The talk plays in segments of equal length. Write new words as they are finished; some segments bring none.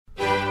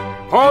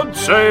Pod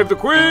Save the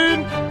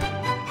Queen!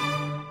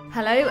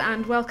 Hello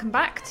and welcome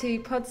back to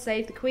Pod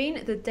Save the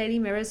Queen, the Daily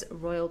Mirror's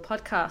royal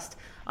podcast.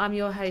 I'm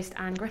your host,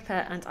 Anne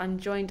Gripper, and I'm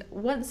joined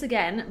once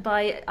again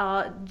by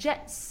our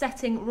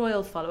jet-setting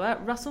royal follower,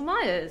 Russell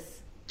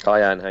Myers. Hi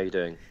Anne, how are you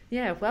doing?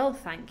 Yeah, well,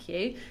 thank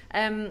you.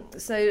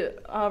 So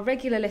our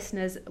regular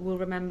listeners will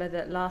remember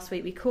that last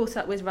week we caught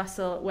up with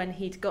Russell when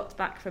he'd got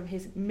back from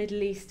his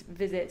Middle East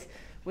visit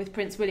with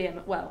Prince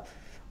William. Well,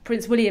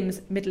 Prince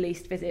William's Middle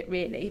East visit,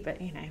 really, but,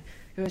 you know,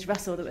 it was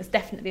Russell that was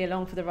definitely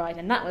along for the ride,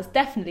 and that was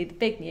definitely the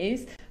big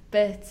news.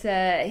 But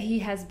he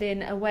has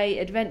been away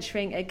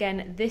adventuring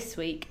again this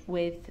week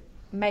with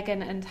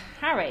Meghan and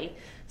Harry.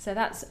 So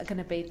that's going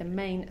to be the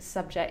main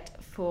subject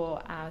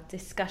for our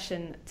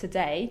discussion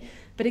today.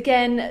 But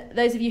again,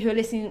 those of you who are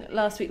listening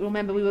last week will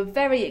remember we were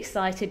very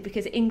excited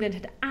because England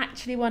had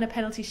actually won a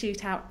penalty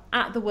shootout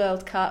at the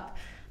World Cup.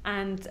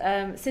 And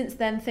since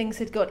then, things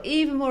had got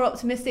even more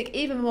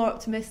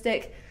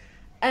optimistic.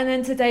 And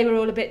then today we're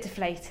all a bit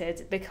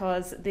deflated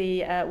because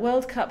the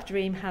World Cup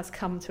dream has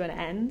come to an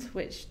end,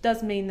 which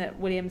does mean that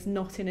William's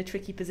not in a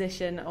tricky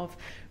position of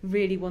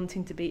really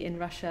wanting to be in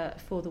Russia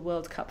for the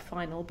World Cup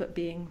final, but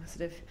being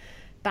sort of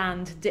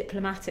banned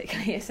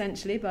diplomatically,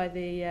 essentially, by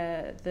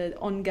the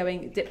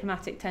ongoing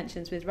diplomatic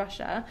tensions with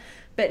Russia.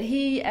 But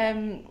he...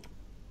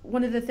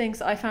 one of the things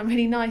that I found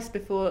really nice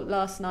before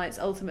last night's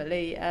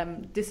ultimately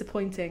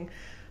disappointing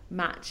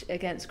match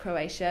against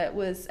Croatia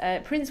was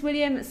Prince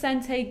William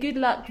sent a good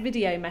luck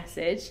video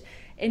message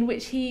in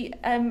which he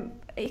kind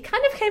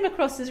of came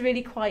across as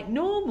really quite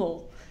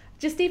normal,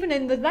 just even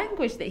in the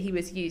language that he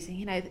was using.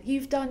 You know,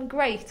 "You've done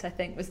great," I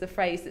think was the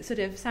phrase that sort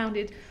of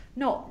sounded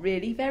not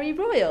really very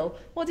royal.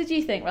 What did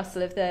you think,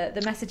 Russell, of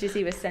the messages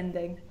he was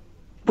sending?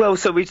 Well,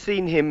 so we've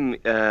seen him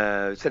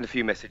send a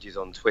few messages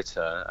on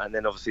Twitter, and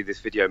then obviously this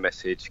video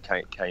message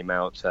came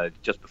out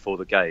just before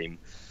the game.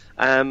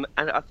 And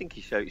I think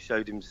he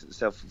showed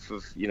himself for,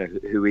 you know,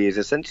 who he is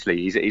essentially.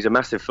 He's a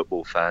massive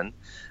football fan.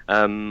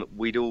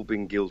 We'd all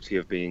been guilty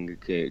of being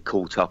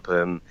caught up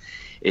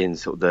in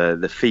sort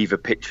of the fever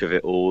pitch of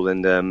it all,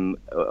 and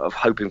of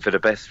hoping for the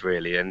best,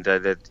 really. And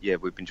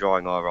we've been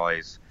drying our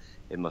eyes,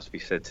 it must be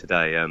said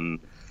today.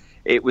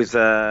 It was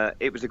a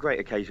great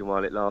occasion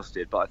while it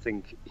lasted, but I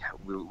think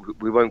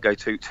we won't go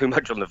too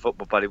much on the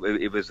football. But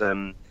it was.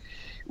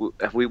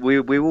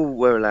 We all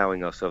were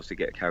allowing ourselves to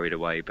get carried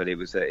away, but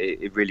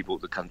it really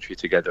brought the country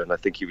together, and I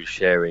think he was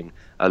sharing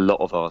a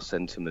lot of our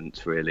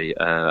sentiments really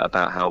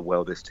about how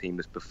well this team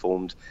has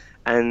performed.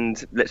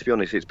 And let's be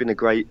honest, it's been a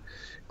great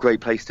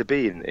place to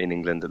be in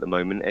England at the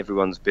moment.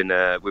 Everyone's been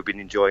we've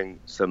been enjoying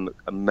some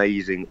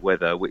amazing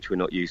weather, which we're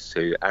not used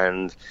to,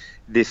 and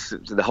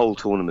the whole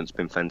tournament's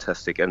been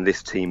fantastic, and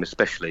this team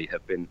especially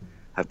have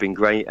been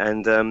great.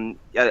 And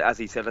as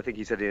he said, I think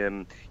he said,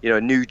 you know,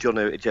 a new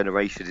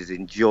generation is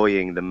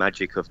enjoying the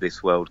magic of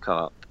this World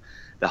Cup.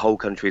 The whole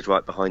country is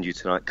right behind you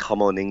tonight.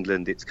 Come on,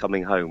 England, it's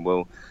coming home.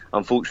 Well,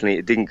 unfortunately,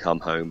 it didn't come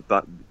home,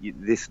 but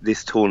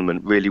this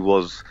tournament really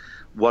was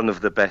one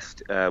of the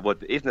best,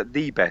 if not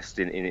the best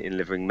in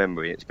living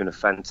memory. It's been a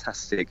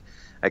fantastic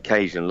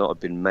occasion. A lot have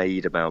been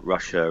made about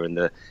Russia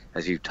and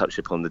as you touched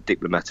upon, the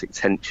diplomatic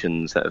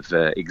tensions that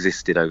have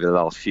existed over the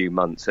last few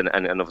months, and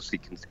obviously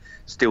can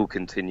still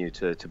continue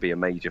to be a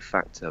major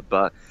factor.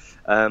 But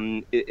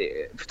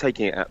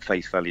taking it at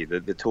face value,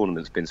 the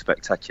tournament's been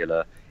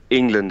spectacular.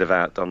 England have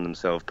outdone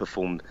themselves,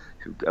 performed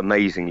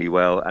amazingly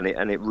well, and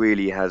it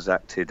really has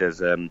acted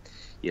as a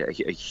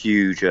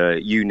huge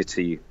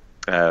unity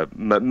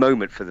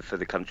moment for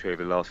the country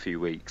over the last few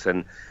weeks,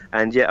 and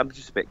yeah, I'm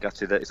just a bit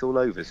gutted that it's all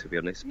over, to be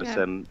honest. But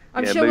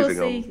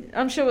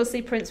I'm sure we'll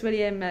see Prince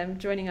William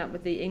joining up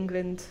with the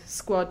England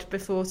squad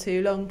before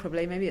too long,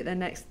 probably maybe at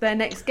their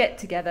next get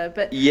together.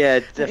 But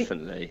yeah,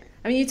 definitely.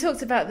 I mean, you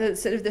talked about the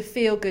sort of the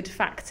feel good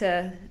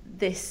factor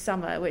this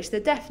summer, which there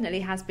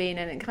definitely has been,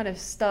 and it kind of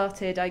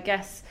started, I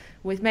guess,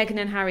 with Meghan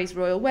and Harry's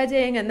royal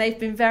wedding, and they've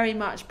been very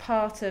much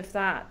part of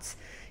that,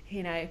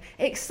 you know,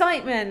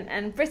 excitement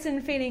and Britain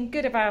feeling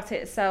good about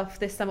itself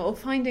this summer, or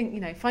finding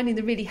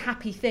the really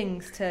happy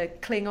things to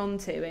cling on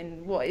to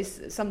in what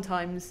is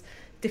sometimes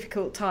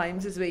difficult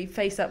times as we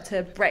face up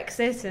to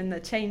Brexit and the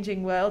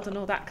changing world and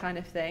all that kind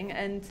of thing.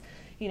 And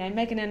you know,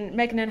 Meghan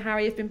and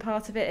Harry have been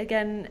part of it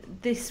again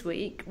this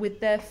week with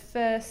their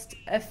first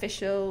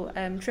official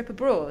trip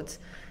abroad.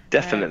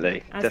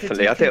 Definitely. I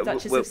think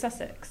Duchess of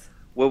Sussex.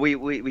 Well,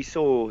 we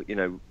saw, you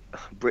know,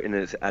 Britain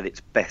is at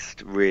its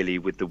best really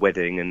with the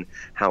wedding, and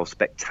how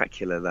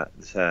spectacular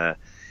that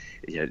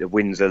the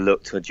Windsor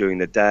looked during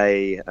the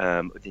day.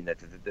 You know,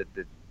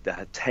 there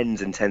had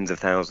tens and tens of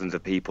thousands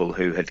of people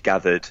who had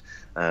gathered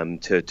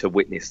to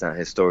witness that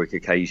historic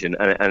occasion,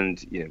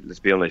 and you know, let's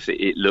be honest,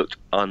 it looked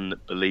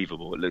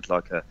unbelievable. It looked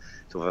like a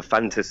sort of a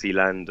fantasy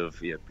land of,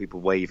 you know, people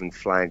waving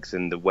flags,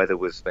 and the weather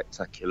was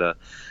spectacular,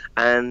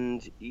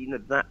 and you know,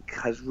 that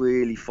has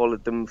really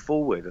followed them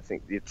forward. I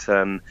think it's you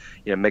know,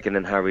 Meghan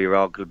and Harry are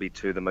arguably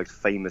two of the most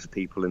famous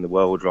people in the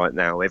world right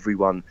now.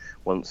 Everyone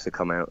wants to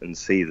come out and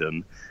see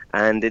them.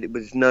 And it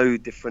was no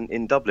different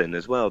in Dublin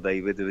as well. There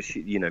was,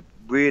 you know,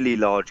 really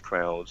large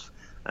crowds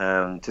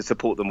to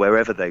support them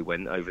wherever they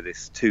went over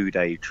this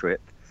 2-day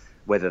trip,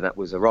 whether that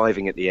was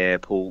arriving at the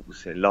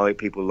airports,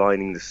 people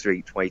lining the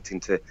streets waiting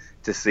to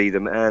see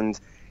them. And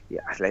yeah,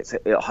 let's say,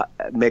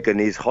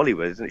 Meghan is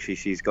Hollywood, isn't she?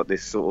 She's got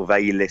this sort of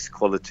A-list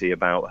quality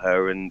about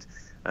her, and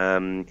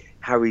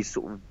Harry's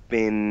sort of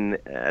been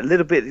a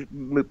little bit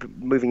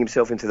moving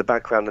himself into the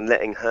background and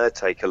letting her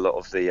take a lot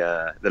of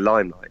the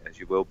limelight, as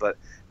you will. But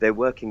they're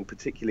working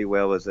particularly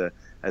well as a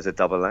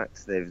double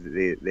act.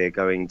 They're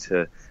going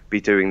to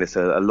be doing this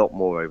a lot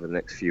more over the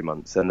next few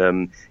months.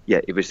 And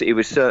it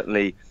was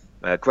certainly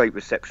a great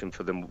reception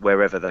for them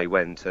wherever they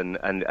went. And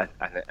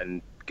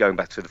going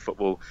back to the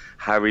football,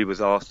 Harry was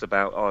asked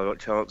about our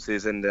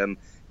chances, and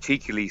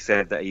cheekily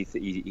said that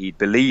he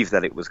believed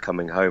that it was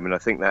coming home, and I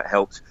think that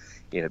helped,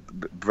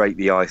 break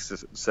the ice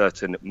at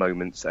certain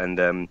moments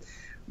and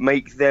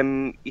make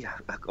them.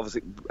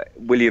 Obviously,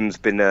 William's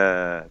been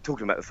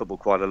talking about the football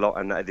quite a lot,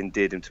 and that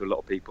endeared him to a lot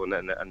of people,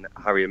 and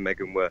Harry and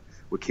Meghan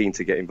were keen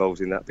to get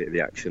involved in that bit of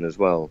the action as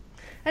well.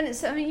 And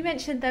so, you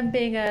mentioned them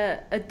being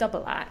a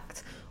double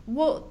act.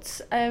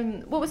 What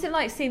was it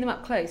like seeing them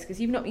up close?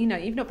 Because you've not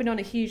been on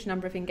a huge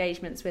number of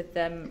engagements with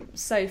them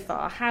so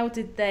far. How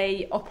did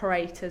they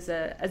operate as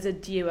a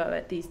duo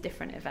at these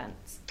different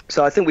events?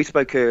 So I think we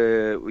spoke,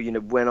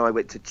 when I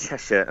went to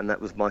Cheshire, and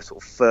that was my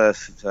sort of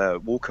first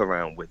walk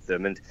around with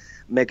them. And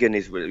Meghan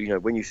is,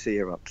 when you see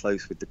her up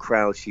close with the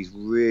crowd, she's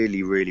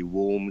really, really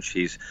warm.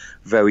 She's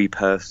very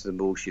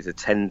personable. She's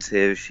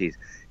attentive. She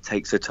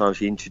takes her time.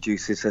 She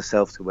introduces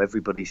herself to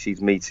everybody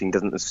she's meeting,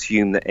 doesn't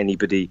assume that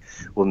anybody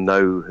will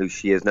know who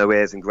she is. No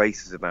airs and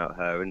graces about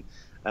her. And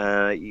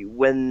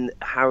when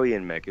Harry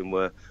and Meghan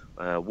were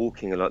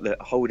walking a lot, they're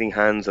holding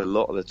hands a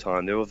lot of the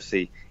time. They're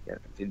obviously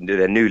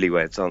they're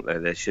newlyweds, aren't they?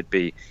 They should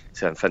be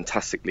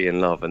fantastically in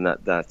love, and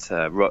that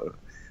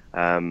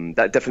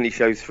definitely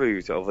shows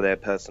through over their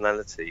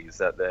personalities.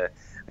 That they're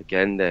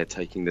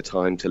taking the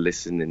time to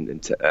listen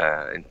and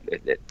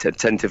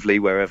attentively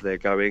wherever they're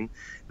going.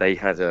 They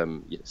had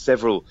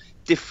several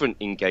different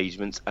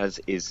engagements, as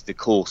is the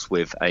course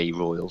with a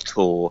royal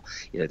tour.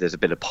 There's a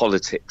bit of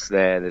politics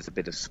there. There's a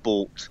bit of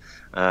sport.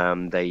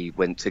 They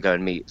went to go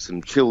and meet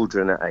some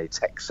children at a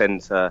tech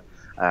centre,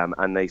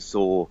 and they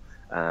saw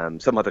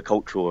some other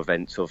cultural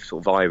events of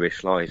sort of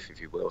Irish life,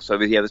 if you will. So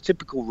the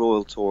typical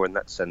royal tour in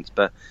that sense.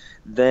 But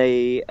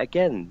they,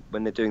 again,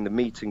 when they're doing the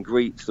meet and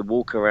greets, the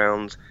walk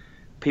around,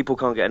 people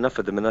can't get enough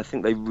of them, and I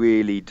think they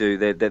really do.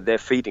 They're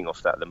feeding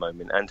off that at the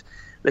moment. And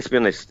let's be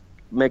honest,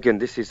 Meghan,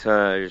 this is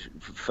her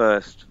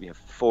first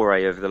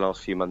foray over the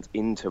last few months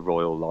into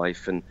royal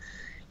life, and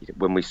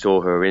when we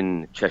saw her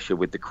in Cheshire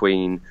with the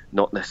Queen,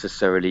 not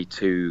necessarily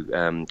too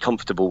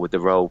comfortable with the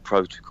royal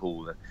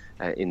protocol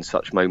in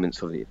such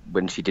moments of it,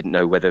 when she didn't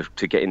know whether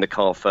to get in the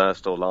car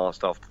first or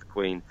last after the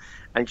Queen,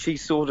 and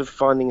she's sort of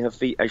finding her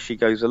feet as she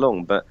goes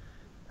along. But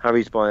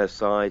Harry's by her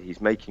side;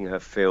 he's making her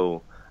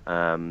feel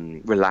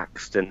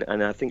relaxed, and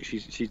I think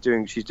she's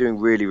doing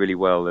really, really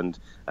well,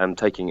 and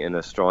taking it in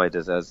her stride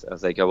as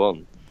they go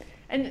on.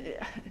 And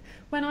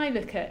when I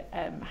look at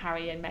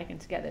Harry and Meghan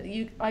together,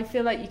 I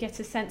feel like you get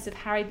a sense of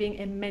Harry being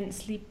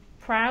immensely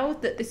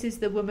proud that this is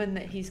the woman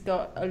that he's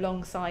got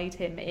alongside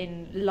him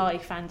in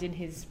life and in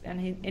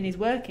his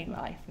working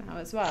life now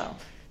as well.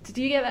 Did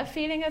you get that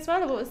feeling as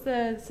well, or what was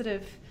the sort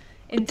of?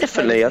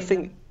 Definitely, I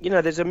think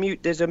there's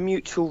a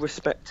mutual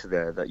respect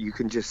there that you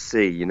can just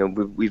see.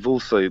 We've all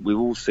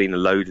seen a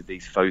load of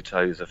these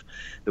photos of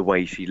the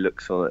way she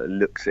looks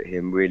at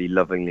him really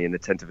lovingly and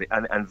attentively,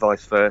 and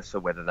vice versa.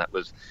 Whether that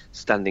was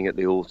standing at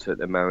the altar at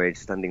the marriage,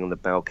 standing on the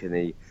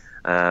balcony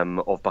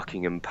of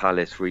Buckingham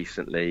Palace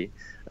recently,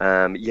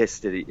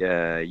 yesterday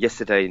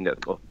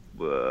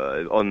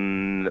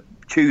on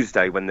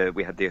Tuesday when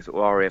we had the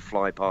RAF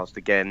fly past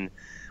again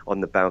on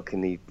the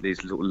balcony,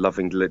 these little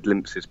loving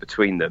glimpses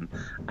between them,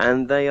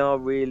 and they are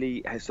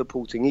really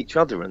supporting each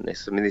other in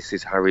this. I mean, this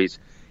is Harry's.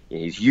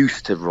 He's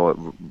used to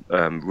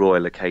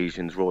royal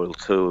occasions, royal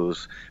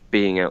tours,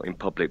 being out in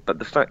public, but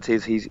the fact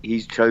is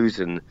he's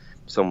chosen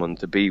someone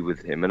to be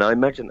with him, and I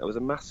imagine that was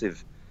a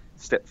massive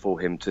step for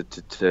him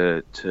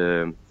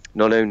to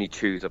not only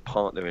choose a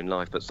partner in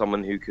life, but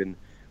someone who can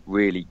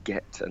really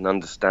get and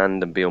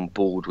understand and be on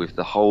board with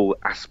the whole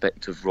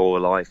aspect of royal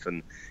life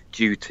and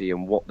duty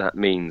and what that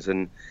means.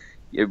 And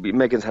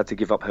Meghan's had to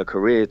give up her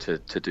career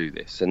to do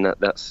this, and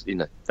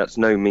that's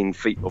no mean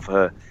feat of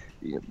her.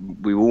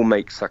 We all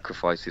make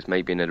sacrifices,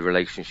 maybe in a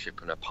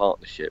relationship and a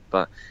partnership,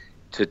 but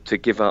to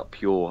give up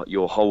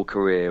your whole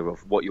career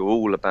of what you're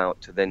all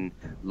about to then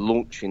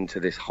launch into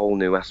this whole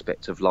new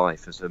aspect of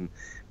life has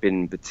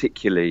been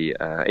particularly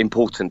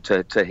important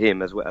to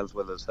him as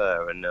well as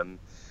her,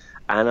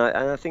 and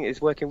I think it's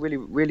working really,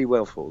 really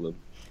well for them.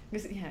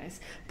 It's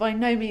by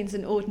no means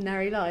an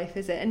ordinary life,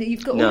 is it? And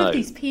you've got all of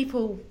these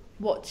people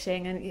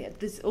watching, and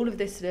there's all of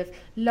this sort of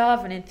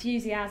love and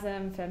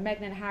enthusiasm for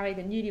Meghan and Harry,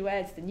 the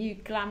newlyweds, the new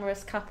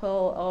glamorous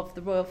couple of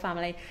the royal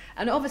family.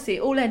 And obviously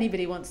all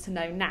anybody wants to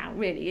know now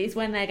really is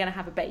when they're going to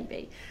have a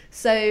baby.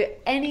 So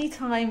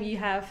anytime you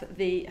have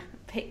the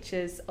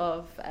pictures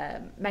of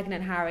Meghan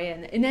and Harry,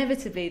 and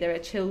inevitably there are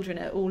children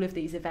at all of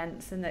these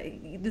events, and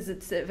there's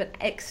a sort of an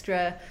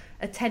extra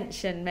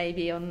attention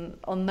maybe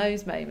on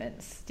those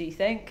moments, do you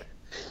think?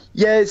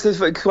 Yeah, it's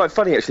quite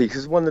funny actually,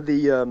 because one of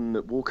the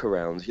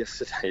walk-arounds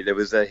yesterday, there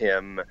was a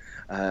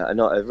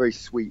very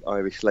sweet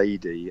Irish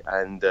lady,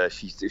 and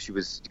she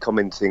was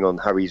commenting on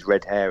Harry's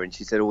red hair, and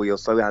she said, "Oh, you're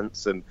so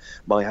handsome.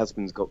 My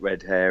husband's got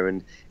red hair,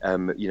 and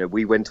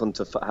we went on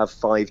to have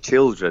 5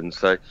 children.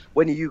 So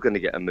when are you going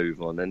to get a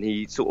move on?" And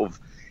he took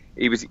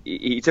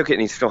it in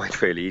his stride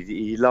really.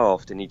 He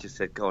laughed and he just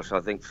said, "Gosh, I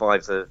think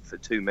 5's are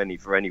too many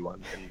for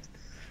anyone."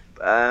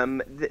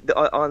 And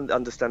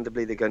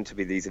understandably, they're going to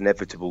be these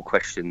inevitable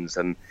questions,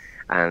 and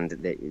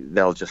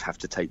they'll just have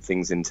to take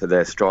things into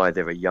their stride.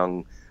 They're a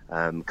young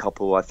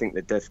couple. I think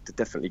they're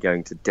definitely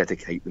going to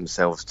dedicate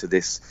themselves to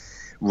this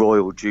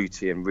royal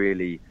duty, and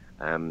really,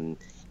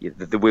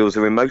 the wheels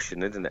are in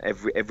motion, isn't it?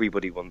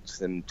 Everybody wants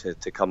them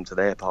to come to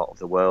their part of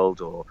the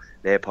world or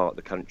their part of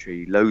the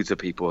country. Loads of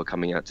people are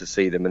coming out to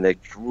see them, and they're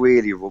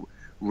really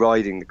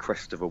riding the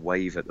crest of a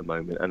wave at the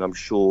moment, and I'm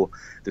sure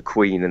the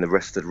Queen and the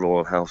rest of the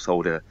royal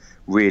household are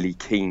really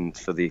keen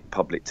for the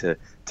public to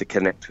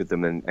connect with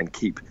them and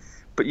keep,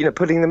 but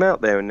putting them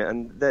out there. And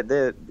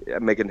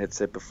Meghan had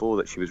said before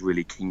that she was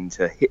really keen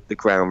to hit the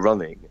ground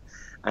running,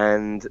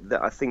 and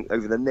that I think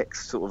over the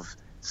next sort of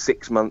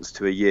 6 months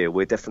to a year,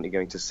 we're definitely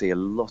going to see a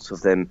lot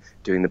of them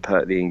doing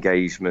the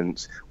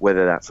engagement,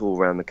 whether that's all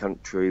around the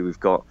country. We've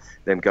got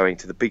them going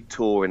to the big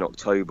tour in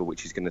October,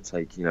 which is going to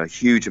take a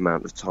huge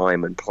amount of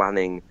time and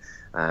planning.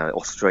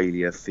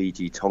 Australia,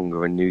 Fiji,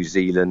 Tonga, and New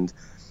Zealand.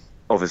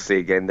 Obviously,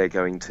 again, they're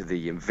going to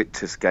the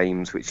Invictus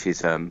Games, which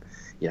is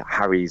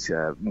Harry's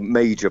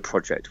major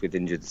project with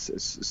injured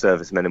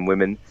servicemen and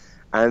women.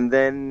 And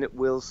then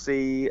we'll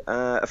see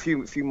a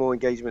few more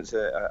engagements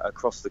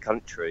across the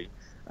country.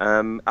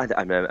 And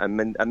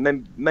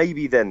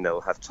maybe then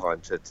they'll have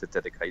time to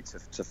dedicate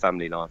to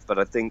family life. But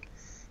I think,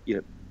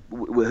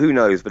 who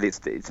knows? But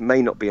it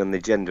may not be on the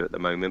agenda at the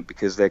moment,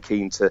 because they're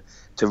keen to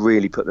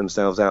really put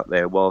themselves out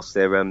there whilst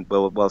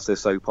they're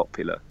so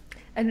popular.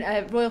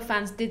 And royal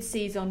fans did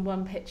seize on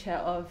one picture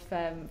of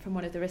from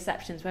one of the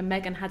receptions when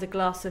Meghan had a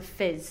glass of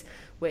fizz,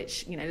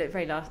 which looked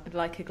very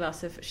like a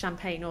glass of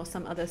champagne or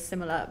some other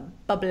similar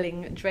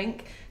bubbling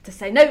drink, to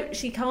say no,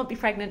 she can't be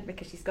pregnant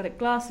because she's got a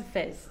glass of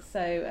fizz. So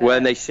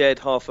and they shared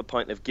half a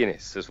pint of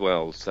Guinness as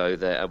well. So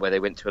where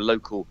they went to a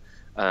local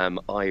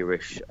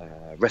Irish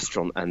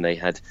restaurant, and they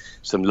had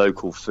some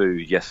local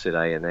food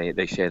yesterday, and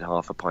they shared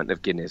half a pint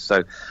of Guinness.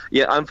 So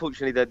yeah,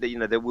 unfortunately,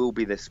 there will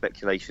be this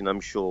speculation,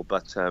 I'm sure,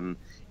 but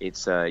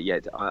it's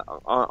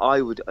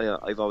I would,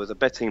 if I was a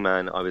betting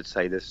man, I would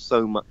say there's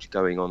so much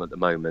going on at the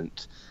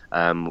moment.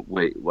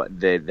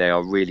 They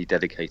are really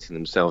dedicating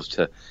themselves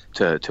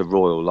to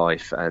royal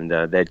life and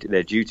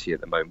their duty at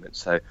the moment.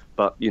 So,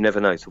 but you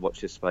never know, so watch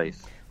this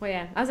space. Well,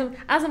 yeah, as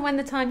and when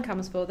the time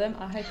comes for them,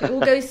 I hope it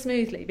all goes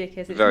smoothly,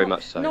 because it's very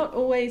much so. Not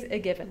always a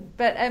given.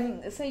 But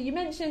so you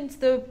mentioned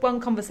the one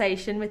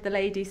conversation with the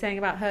lady saying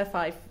about her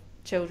 5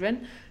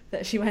 children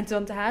that she went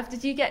on to have.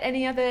 Did you get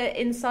any other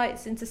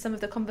insights into some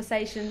of the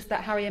conversations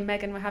that Harry and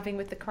Meghan were having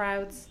with the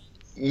crowds?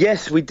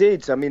 Yes, we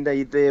did. I mean,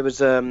 there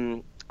was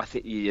I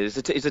think it's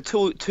a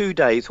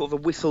 2-day sort of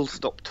a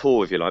whistle-stop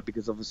tour, if you like,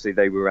 because obviously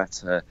they were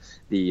at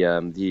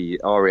the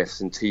RAF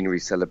centenary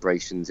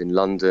celebrations in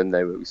London.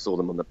 We saw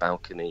them on the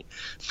balcony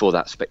for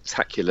that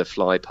spectacular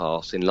fly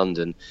past in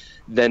London.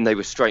 Then they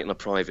were straight on a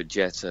private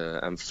jet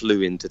and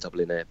flew into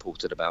Dublin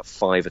Airport at about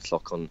 5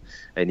 o'clock in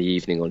the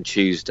evening on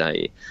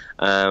Tuesday.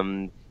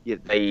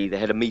 They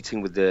had a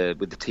meeting with the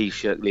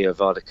Taoiseach Leo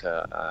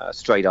Varadkar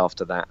straight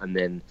after that, and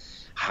then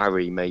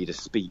Harry made a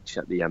speech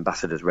at the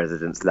ambassador's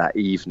residence that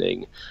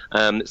evening.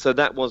 So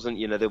that wasn't,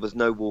 there was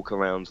no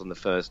walk-arounds on the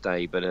first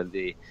day, but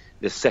the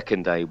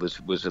second day was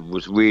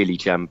really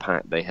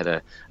jam-packed. They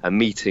had a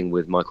meeting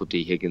with Michael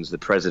D. Higgins, the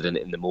president,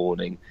 in the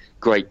morning.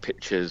 Great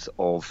pictures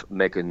of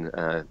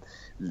Meghan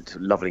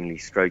lovingly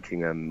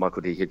stroking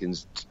Michael D.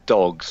 Higgins'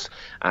 dogs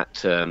at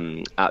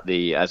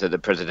the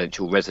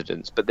presidential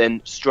residence. But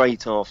then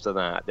straight after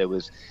that, there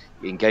was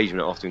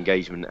engagement after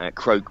engagement at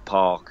Croke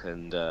Park,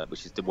 and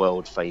which is the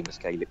world famous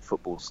Gaelic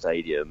football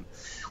stadium,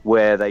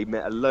 where they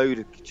met a load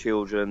of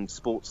children,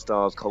 sports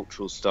stars,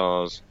 cultural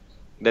stars.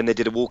 Then they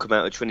did a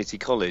walkabout at Trinity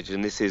College,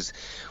 and this is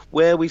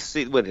where we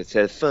see it's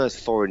their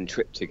first foreign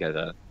trip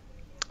together.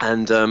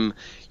 And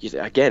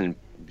again,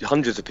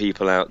 hundreds of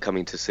people out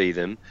coming to see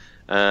them.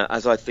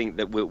 As I think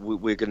that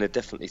we're going to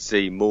definitely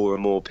see more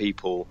and more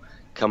people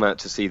come out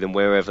to see them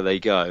wherever they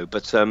go.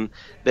 But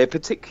they're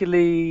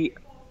particularly,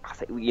 I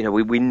think,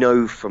 we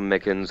know from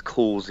Meghan's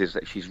causes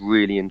that she's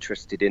really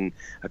interested in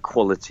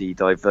equality,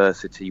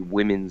 diversity,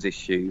 women's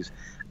issues.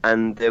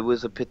 And there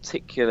was a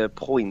particular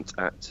point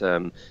at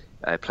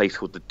a place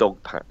called the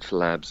Dog Patch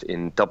Labs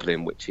in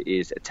Dublin, which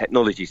is a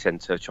technology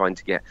centre trying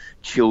to get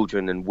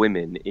children and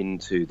women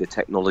into the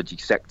technology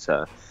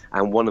sector.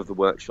 And one of the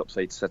workshops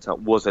they'd set up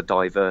was a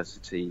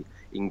diversity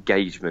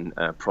engagement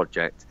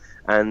project.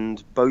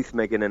 And both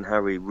Meghan and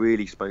Harry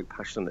really spoke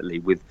passionately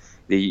with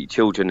the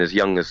children as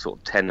young as sort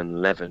of 10 and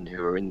 11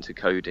 who are into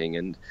coding,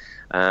 and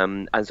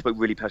spoke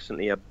really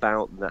passionately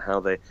about how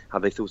they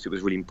thought it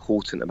was really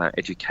important about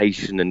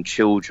education and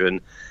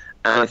children.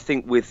 And I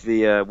think with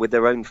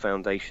their own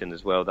foundation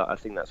as well, that I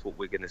think that's what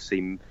we're going to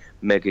see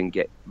Meghan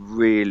get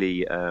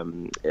really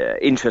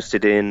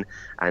interested in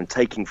and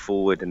taking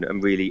forward,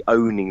 and really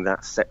owning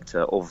that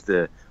sector of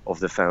the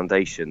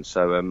foundation.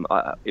 So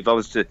if I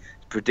was to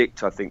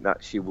predict, I think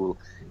that she will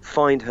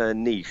find her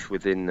niche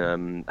within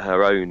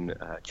her own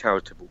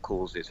charitable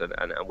causes,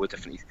 and we'll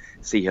definitely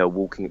see her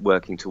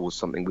working towards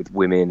something with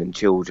women and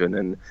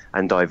children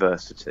and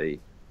diversity.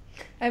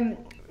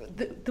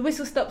 The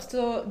Whistle Stop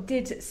store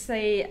did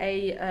say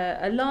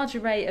a large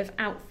array of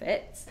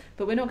outfits,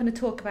 but we're not going to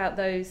talk about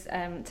those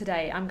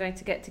today. I'm going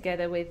to get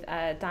together with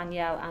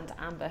Danielle and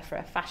Amber for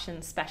a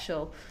fashion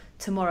special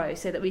tomorrow,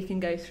 so that we can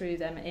go through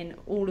them in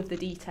all of the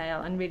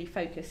detail and really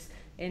focus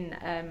in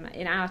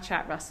our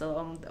chat, Russell,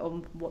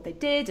 on what they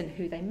did and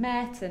who they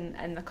met,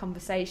 and the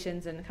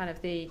conversations and kind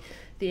of the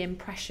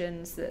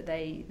impressions that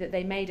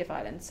they made of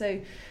Ireland.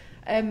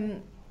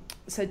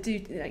 So do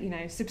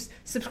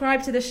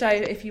subscribe to the show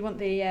if you want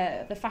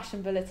the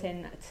fashion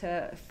bulletin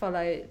to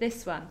follow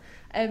this one.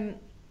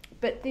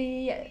 But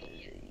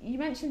you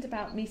mentioned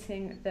about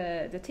meeting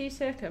the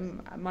Taoiseach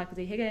and Michael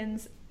D.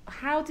 Higgins.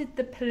 How did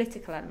the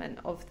political element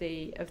of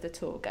the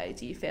tour go,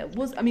 do you feel?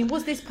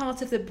 Was this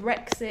part of the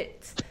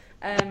Brexit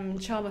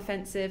charm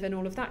offensive and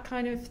all of that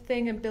kind of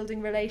thing, and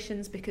building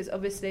relations? Because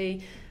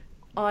obviously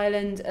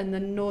Ireland and the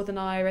Northern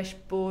Irish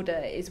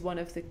border is one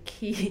of the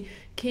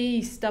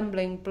key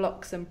stumbling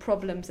blocks and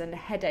problems and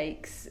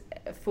headaches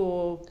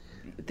for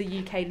the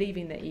UK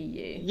leaving the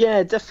EU.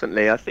 Yeah,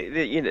 definitely. I think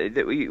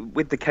that,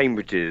 with the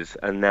Cambridges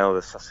and now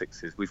the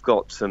Sussexes, we've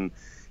got some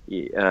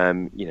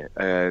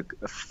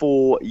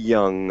 4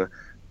 young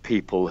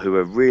people who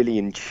are really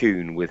in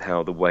tune with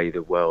how the way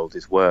the world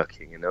is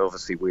working, and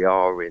obviously we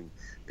are in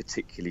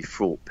particularly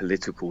fraught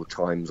political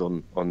times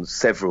on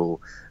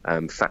several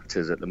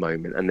factors at the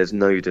moment, and there's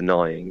no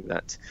denying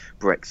that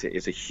Brexit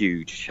is a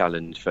huge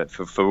challenge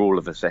for all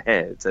of us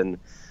ahead. And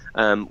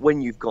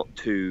when you've got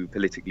 2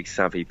 politically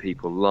savvy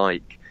people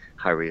like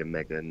Harry and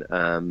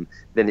Meghan,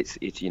 then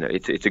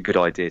it's a good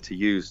idea to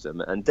use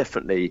them. And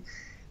definitely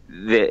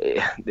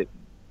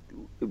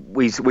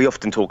we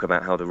often talk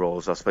about how the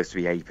royals are supposed to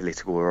be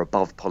apolitical or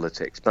above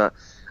politics, but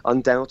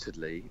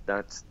undoubtedly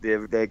that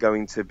they're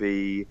going to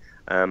be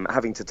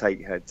having to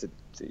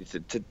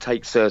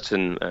take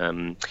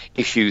certain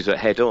issues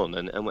head on,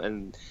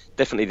 and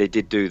definitely they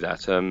did do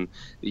that.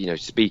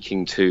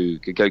 Speaking to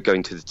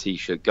going to the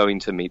Taoiseach, going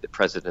to meet the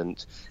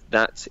president,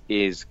 that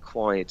is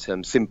quite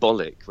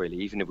symbolic,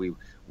 really. Even if we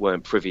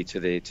weren't privy to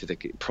the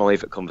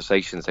private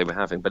conversations they were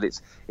having, but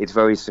it's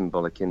very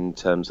symbolic in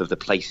terms of the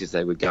places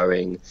they were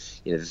going,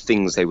 the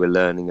things they were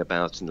learning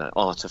about, and the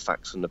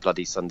artefacts from the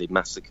Bloody Sunday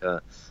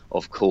massacre,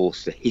 of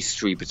course, the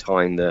history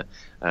behind the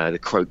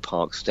Croke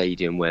Park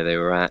Stadium where they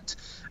were at,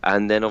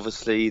 and then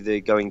obviously they're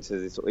going to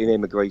the sort of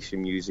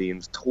immigration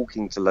museums,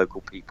 talking to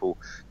local people,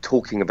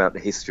 talking about the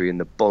history and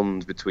the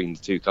bond between the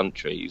 2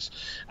 countries.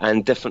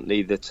 And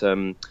definitely that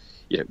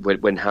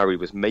when Harry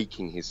was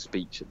making his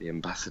speech at the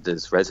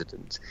ambassador's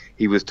residence,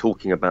 he was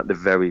talking about the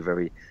very,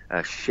 very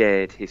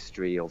shared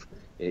history of,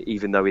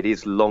 even though it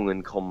is long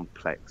and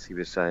complex, he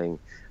was saying,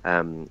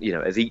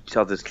 as each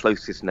other's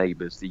closest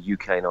neighbours, the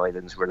UK and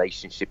Ireland's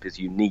relationship is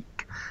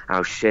unique.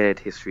 Our shared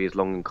history is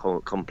long and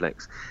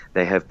complex.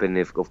 They have been,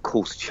 of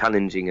course,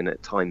 challenging and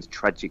at times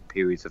tragic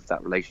periods of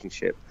that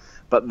relationship,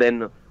 but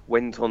then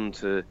went on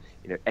to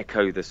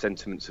echo the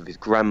sentiments of his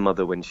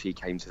grandmother when she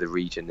came to the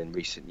region in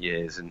recent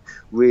years, and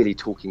really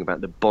talking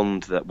about the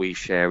bond that we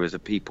share as a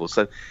people.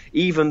 So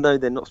even though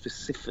they're not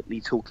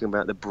specifically talking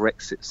about the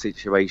Brexit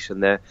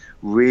situation, they're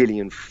really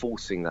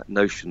enforcing that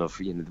notion of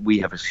we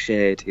have a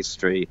shared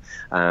history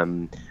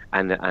and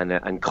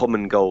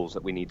common goals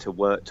that we need to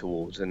work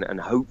towards,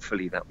 and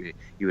hopefully that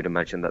you would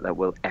imagine that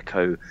will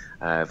echo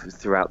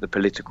throughout the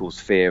political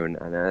sphere, and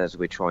as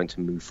we're trying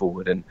to move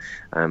forward and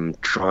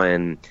try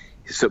and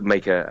sort of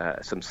make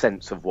some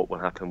sense of what will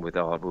happen with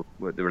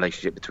the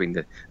relationship between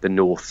the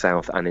North,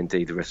 South, and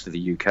indeed the rest of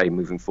the UK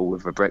moving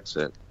forward for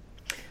Brexit.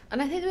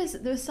 And I think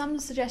there was some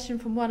suggestion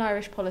from one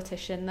Irish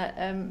politician that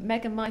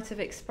Meghan might have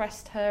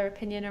expressed her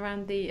opinion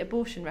around the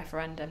abortion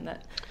referendum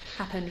that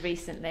happened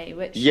recently.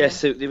 Which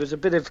yes, there was a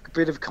bit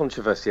of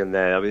controversy on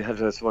there. I mean,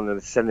 there was one of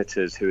the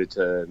senators who had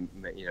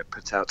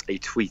put out a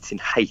tweet in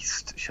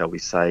haste, shall we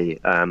say,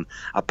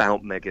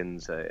 about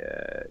Meghan's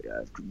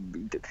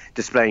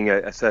displaying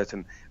a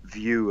certain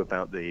view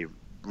about the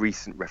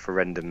recent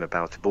referendum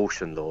about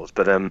abortion laws,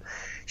 but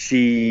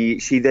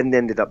she then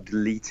ended up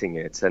deleting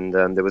it, and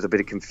there was a bit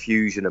of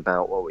confusion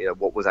about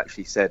what was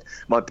actually said.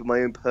 My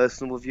own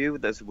personal view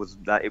was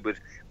that it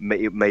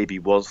maybe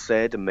was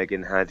said, and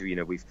Meghan had,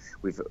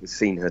 we've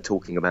seen her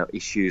talking about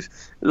issues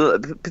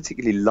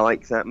particularly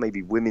like that,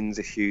 maybe women's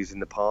issues in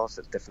the past.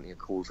 That's definitely a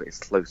cause that is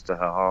close to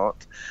her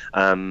heart.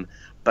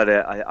 But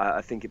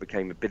I think it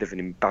became a bit of an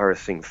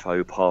embarrassing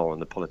faux pas on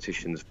the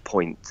politician's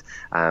point,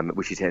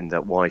 which is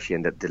why she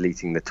ended up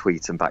deleting the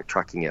tweet and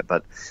backtracking it.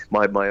 But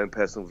my own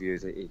personal view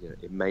is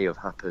it may have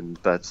happened,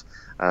 but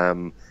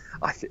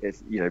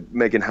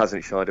Meghan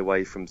hasn't shied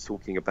away from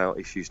talking about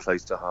issues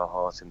close to her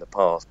heart in the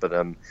past. But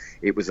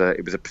it was a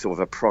sort of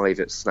a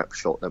private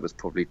snapshot that was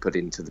probably put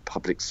into the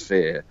public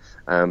sphere.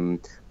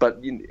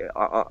 But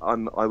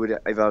I would,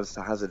 if I was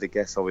to hazard a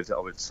guess, I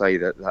would say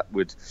that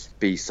would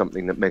be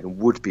something that Meghan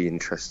would be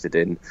interested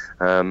in.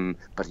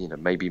 But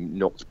maybe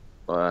not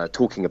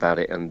talking about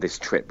it. And this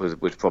trip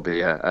was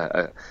probably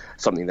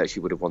something that she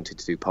would have wanted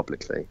to do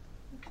publicly.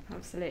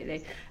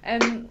 Absolutely.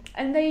 And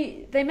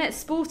they met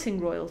sporting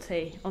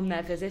royalty on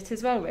their visit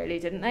as well, really,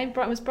 didn't they?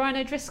 Was Brian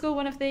O'Driscoll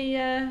one of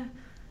the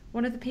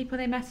people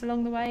they met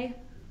along the way?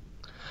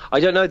 I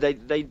don't know.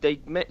 They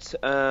met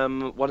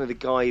one of the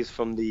guys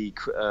from the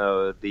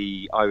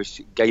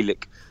Irish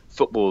Gaelic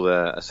Football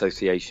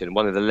Association,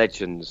 one of the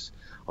legends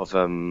of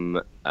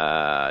the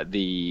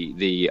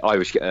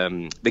Irish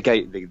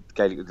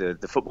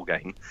the football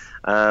game.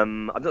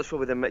 I'm not sure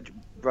whether they met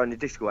Brian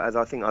O'Driscoll. As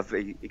I think I've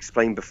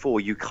explained before,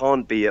 you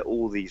can't be at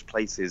all these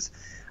places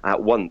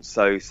at once.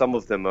 So some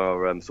of them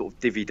are sort of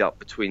divvied up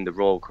between the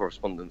royal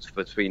correspondents,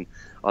 between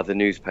other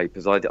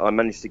newspapers. I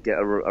managed to get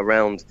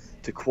around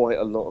to quite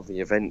a lot of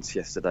the events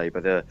yesterday,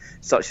 but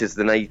such as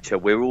the nature,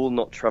 we're all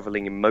not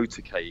travelling in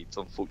motorcades,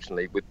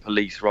 unfortunately, with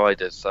police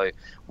riders. So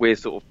we're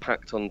sort of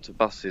packed onto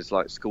buses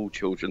like school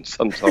children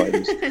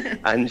sometimes.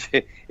 And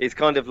it's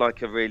kind of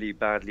like a really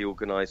badly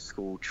organised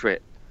school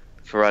trip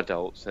for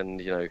adults,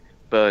 and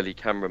burly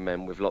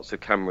cameramen with lots of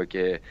camera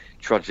gear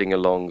trudging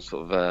along,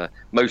 sort of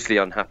mostly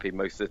unhappy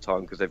most of the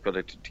time because they've got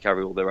to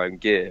carry all their own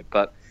gear.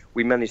 But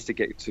we managed to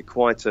get to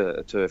quite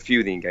a few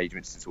of the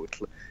engagements.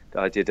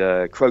 I did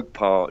Croke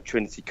Park,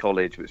 Trinity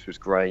College, which was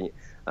great.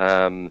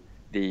 The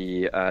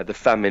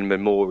Famine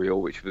Memorial,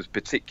 which was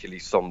particularly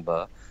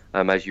sombre,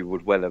 as you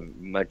would well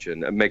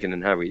imagine. And Meghan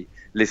and Harry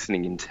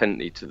listening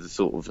intently to the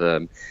sort of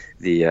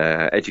the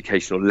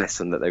educational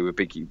lesson that they were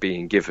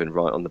being given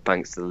right on the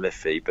banks of the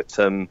Liffey. But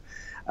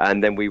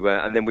and then we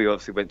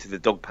obviously went to the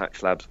Dog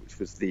Patch Labs, which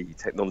was the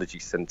technology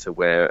centre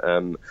where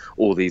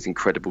all these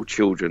incredible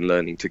children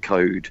learning to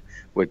code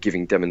were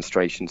giving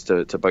demonstrations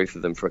to both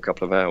of them for a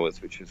couple of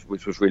hours,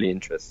 which was really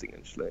interesting,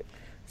 actually.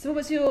 So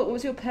what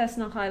was your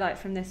personal highlight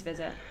from this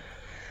visit?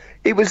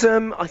 It was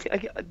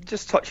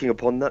just touching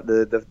upon that,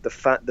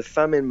 the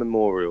Famine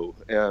Memorial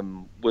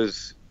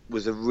was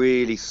a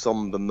really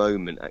sombre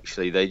moment,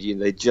 actually.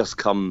 They just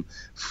come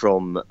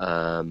from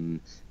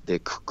the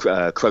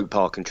Croke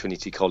Park and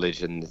Trinity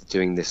College and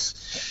doing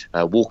this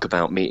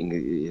walkabout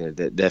meeting,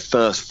 their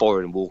first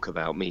foreign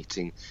walkabout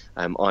meeting,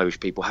 Irish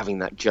people having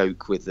that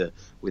joke with the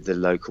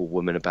local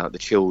woman about the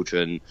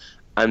children.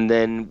 And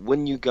then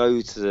when you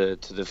go to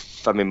the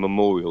Famine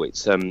Memorial,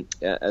 it's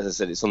as I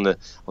said, it's on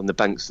the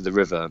banks of the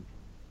river,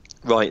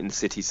 right in the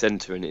city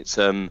centre, and it's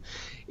a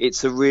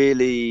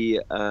really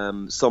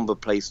sombre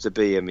place to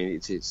be. I mean,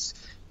 it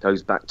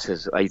goes back to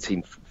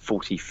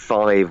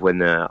 1845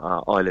 when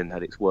Ireland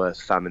had its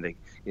worst famine.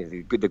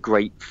 The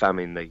Great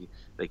Famine,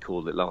 they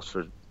called it,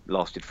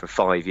 lasted for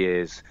 5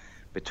 years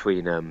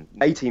between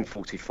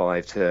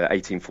 1845 to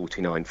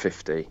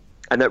 1849-50.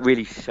 And that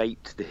really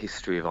shaped the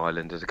history of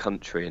Ireland as a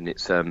country, and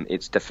it's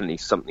definitely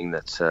something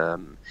that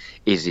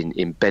is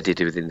embedded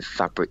within the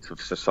fabric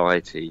of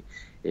society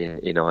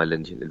in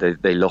Ireland.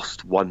 They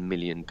lost 1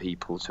 million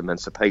people to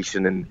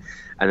emancipation, and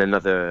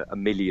another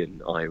 1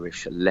 million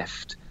Irish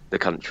left the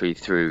country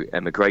through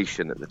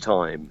emigration at the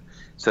time.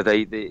 So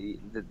the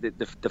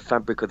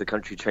fabric of the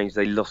country changed.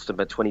 They lost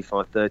about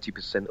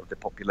 25-30% of the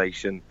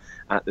population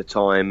at the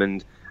time,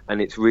 and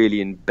it's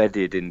really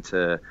embedded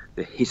into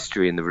the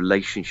history and the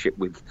relationship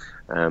with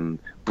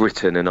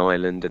Britain and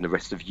Ireland and the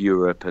rest of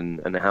Europe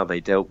and how they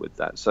dealt with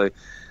that. So,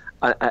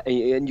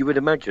 and you would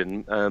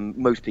imagine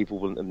most people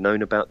wouldn't have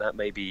known about that.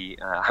 Maybe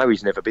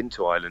Harry's never been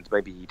to Ireland.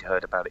 Maybe he'd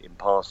heard about it in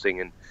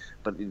passing,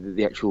 but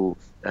the actual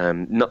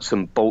nuts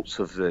and bolts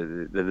of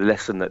the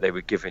lesson that they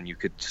were given, you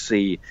could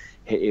see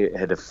it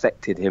had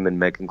affected him and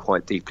Meghan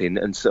quite deeply.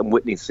 And so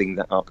witnessing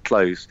that up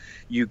close,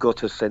 you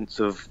got a sense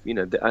of,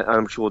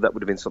 I'm sure that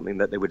would have been something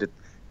that they would have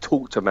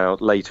talked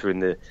about later in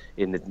the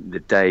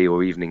day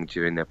or evening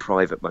during their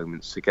private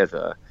moments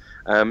together.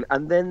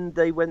 And then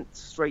they went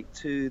straight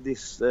to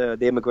this the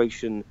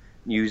Immigration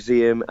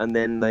Museum, and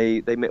then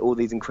they met all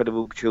these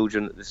incredible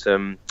children at this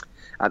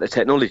at the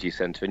Technology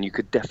Centre, and you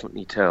could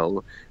definitely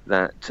tell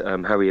that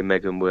Harry and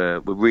Meghan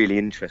were really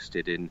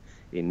interested in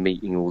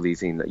meeting all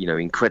these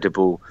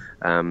incredible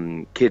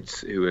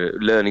kids who are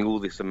learning all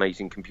this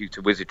amazing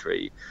computer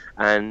wizardry,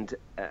 and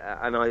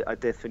I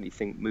definitely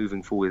think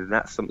moving forward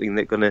that's something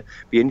they're going to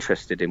be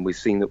interested in. We've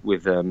seen that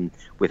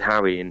with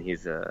Harry and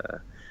his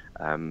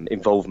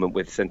involvement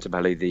with Centre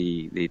Ballet,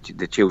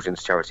 the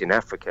children's charity in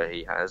Africa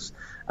he has,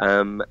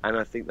 and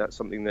I think that's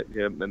something that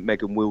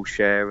Meghan will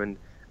share and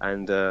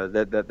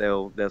that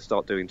they'll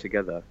start doing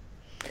together.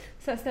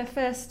 So that's their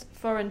first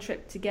foreign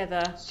trip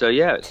together. So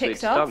yeah,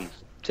 it's done.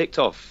 Ticked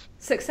off.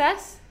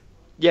 Success?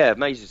 Yeah,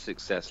 major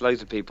success.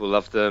 Loads of people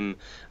loved them.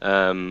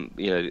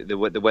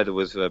 The weather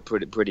was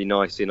pretty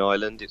nice in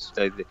Ireland.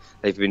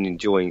 They've been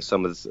enjoying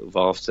some of the sort of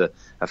after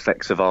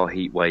effects of our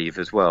heat wave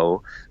as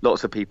well.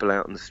 Lots of people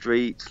out on the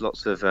streets.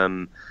 Lots of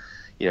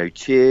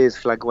cheers,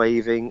 flag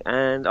waving,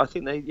 and I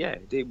think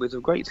it was a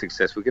great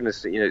success. We're going to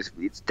see,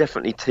 it's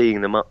definitely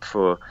teeing them up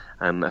for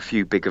a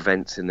few big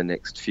events in the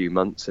next few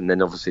months, and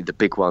then obviously the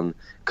big one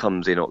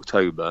comes in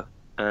October.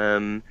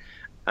 I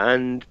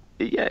think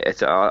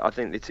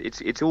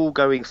it's all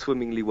going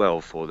swimmingly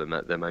well for them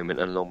at the moment,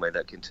 and long may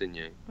that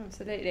continue.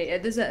 Absolutely.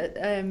 There's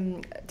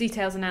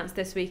details announced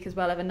this week as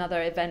well of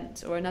another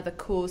event or another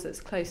cause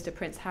that's close to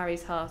Prince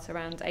Harry's heart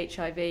around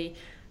HIV.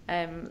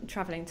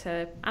 Travelling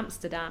to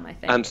Amsterdam, I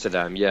think.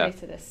 Amsterdam, yeah.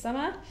 Later this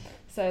summer.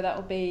 So that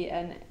will be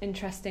an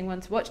interesting one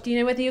to watch. Do you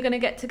know whether you're going to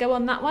get to go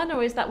on that one,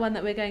 or is that one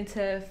that we're going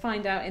to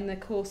find out in the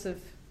course of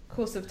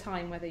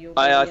time whether you'll be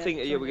I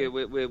think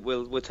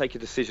we'll take a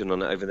decision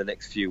on it over the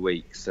next few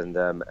weeks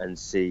and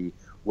see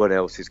what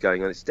else is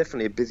going on. It's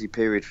definitely a busy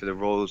period for the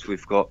Royals.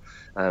 We've got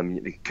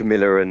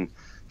Camilla and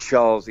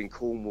Charles in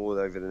Cornwall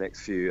over the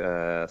next few,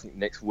 I think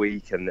next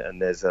week,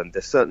 and there's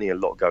certainly a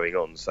lot going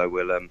on. So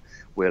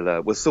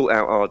we'll sort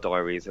out our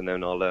diaries, and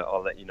then I'll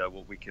let you know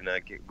what we can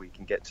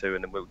get to,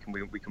 and then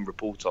we can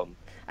report on.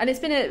 And it's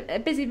been a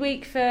busy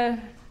week for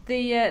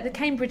the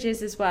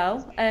Cambridges as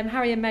well.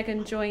 Harry and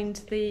Meghan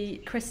joined the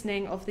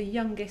christening of the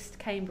youngest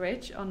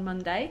Cambridge on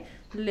Monday,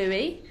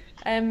 Louis,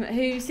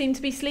 who seemed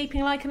to be sleeping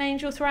like an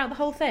angel throughout the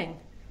whole thing.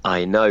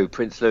 I know,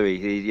 Prince Louis.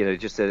 He,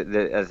 just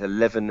as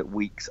 11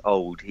 weeks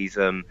old, he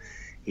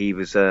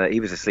was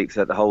asleep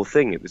throughout the whole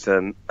thing. It was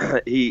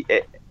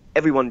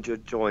everyone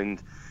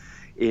joined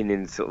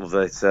in sort of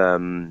this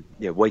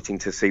waiting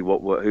to see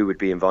who would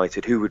be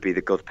invited, who would be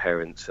the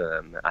godparents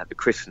at the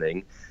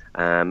christening,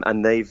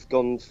 and they've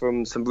gone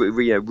from some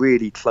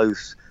really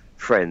close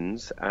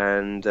friends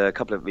and a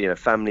couple of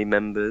family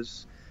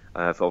members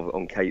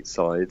on Kate's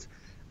side.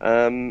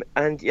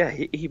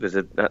 He was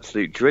an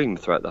absolute dream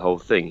throughout the whole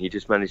thing. He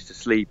just managed to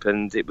sleep,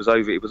 and it was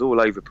over. It was all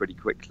over pretty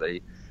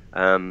quickly.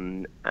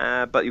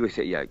 But you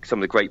see, some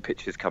of the great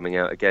pictures coming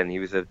out again. He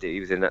was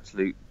an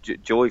absolute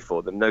joy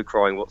for them. No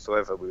crying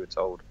whatsoever, we were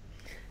told.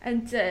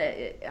 And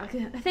I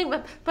think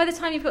by the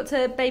time you've got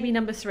to baby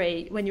number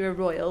 3, when you're a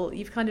royal,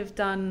 you've kind of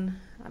done.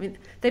 I mean,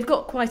 they've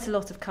got quite a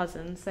lot of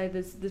cousins. So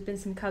there's been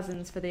some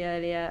cousins for the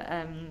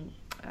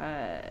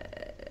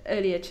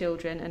earlier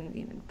children,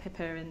 and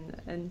Pippa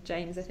and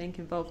James, I think,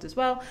 involved as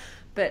well.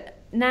 But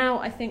now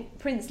I think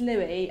Prince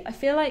Louis, I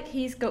feel like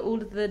he's got all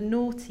of the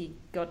naughty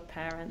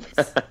godparents.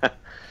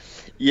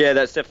 Yeah,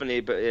 that's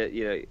definitely,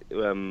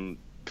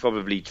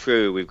 probably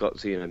true. We've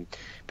got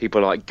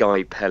people like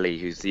Guy Pelly,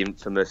 who's the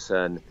infamous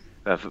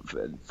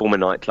former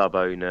nightclub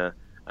owner,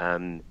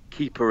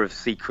 keeper of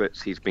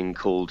secrets, he's been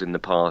called in the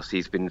past.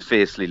 He's been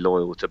fiercely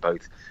loyal to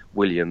both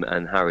William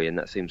and Harry, and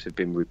that seems to have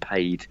been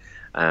repaid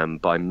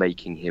by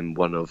making him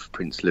one of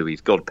Prince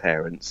Louis's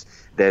godparents.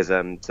 There's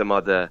some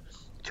other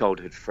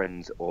childhood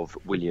friends of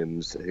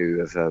William's who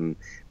have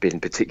been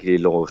particularly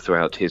loyal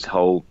throughout his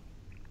whole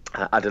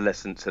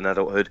adolescence and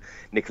adulthood.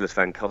 Nicholas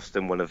Van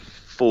Custom, one of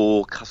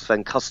 4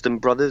 Van Custom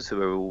brothers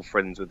who are all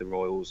friends with the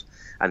royals,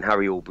 and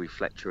Harry Aubrey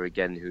Fletcher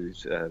again,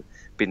 who's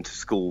been to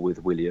school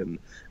with William.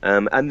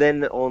 And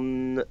then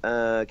on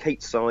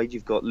Kate's side,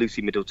 you've got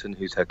Lucy Middleton,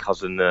 who's her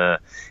cousin,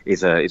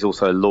 is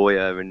also a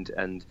lawyer,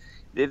 and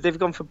they've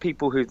gone for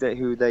people who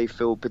they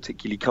feel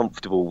particularly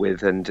comfortable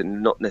with, and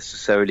not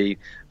necessarily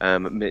no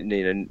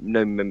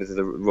members of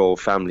the royal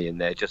family in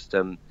there,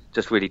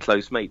 just really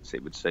close mates,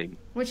 it would seem.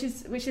 Which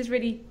is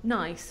really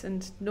nice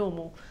and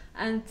normal.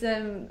 And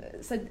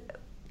so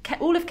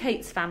all of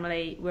Kate's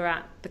family were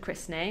at the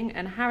christening,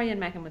 and Harry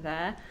and Meghan were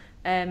there,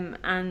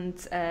 and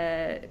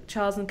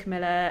Charles and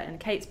Camilla and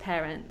Kate's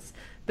parents,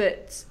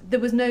 but there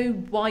was no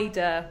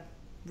wider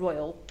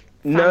royal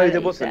family. No, there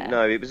wasn't. There.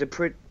 No, it was a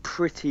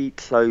pretty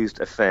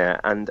closed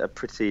affair, and a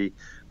pretty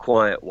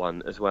quiet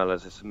one as well.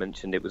 As I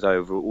mentioned, it was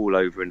all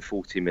over in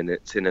 40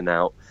 minutes, in and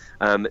out.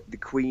 The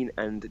Queen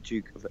and the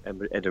Duke of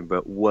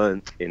Edinburgh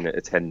weren't in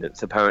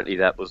attendance. Apparently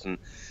that wasn't,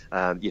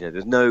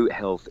 there's no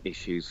health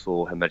issues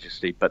for Her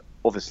Majesty, but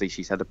obviously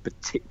she's had a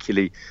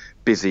particularly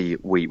busy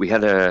week. We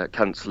had her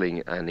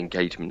cancelling an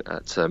engagement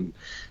at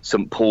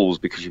St Paul's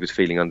because she was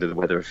feeling under the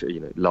weather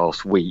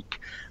last week.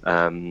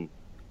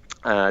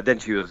 Then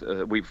she was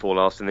a week before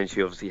last, and then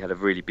she obviously had a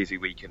really busy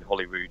week in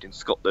Holyrood in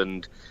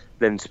Scotland,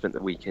 then spent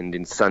the weekend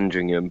in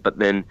Sandringham. But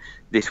then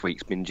this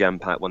week's been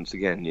jam-packed once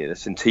again. The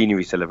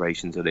centenary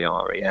celebrations of the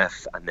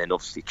RAF, and then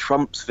obviously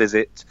Trump's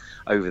visit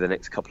over the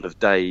next couple of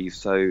days.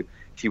 So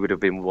she would have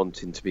been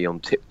wanting to be on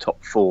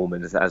tip-top form,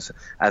 and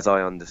as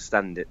I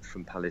understand it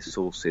from Palace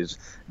sources,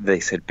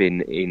 this had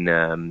been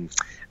in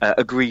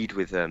agreed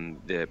with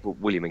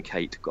William and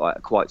Kate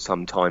quite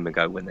some time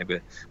ago when they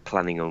were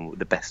planning on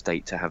the best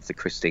date to have the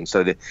christening.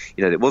 So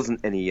there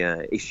wasn't any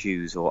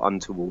issues or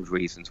untoward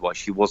reasons why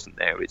she wasn't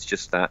there. It's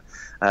just that,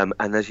 and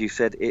as you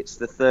said, it's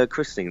the third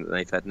christening that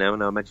they've had now,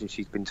 and I imagine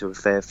she's been to a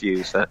fair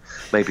few. So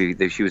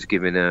maybe she was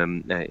given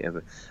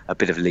a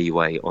bit of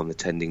leeway on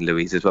attending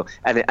Louis as well.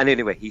 And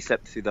anyway, he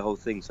slept through the whole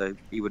thing, so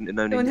he wouldn't have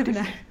known. You'll never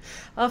know.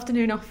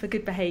 Afternoon off for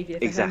good behaviour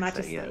for Her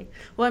Majesty. Yeah.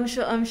 Well,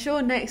 I'm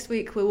sure next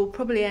week we will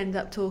probably end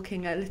up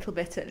talking a little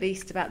bit, at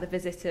least, about the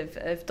visit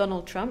of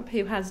Donald Trump,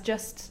 who has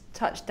just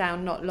touched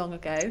down not long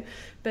ago.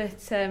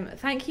 But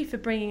thank you for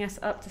bringing us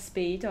up to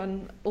speed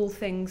on all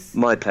things.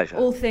 My pleasure.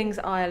 All things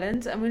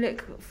Ireland, and we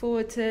look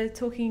forward to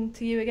talking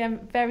to you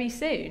again very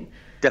soon.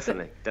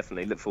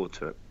 Definitely look forward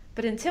to it.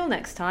 But until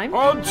next time,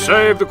 God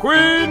save the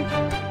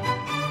Queen!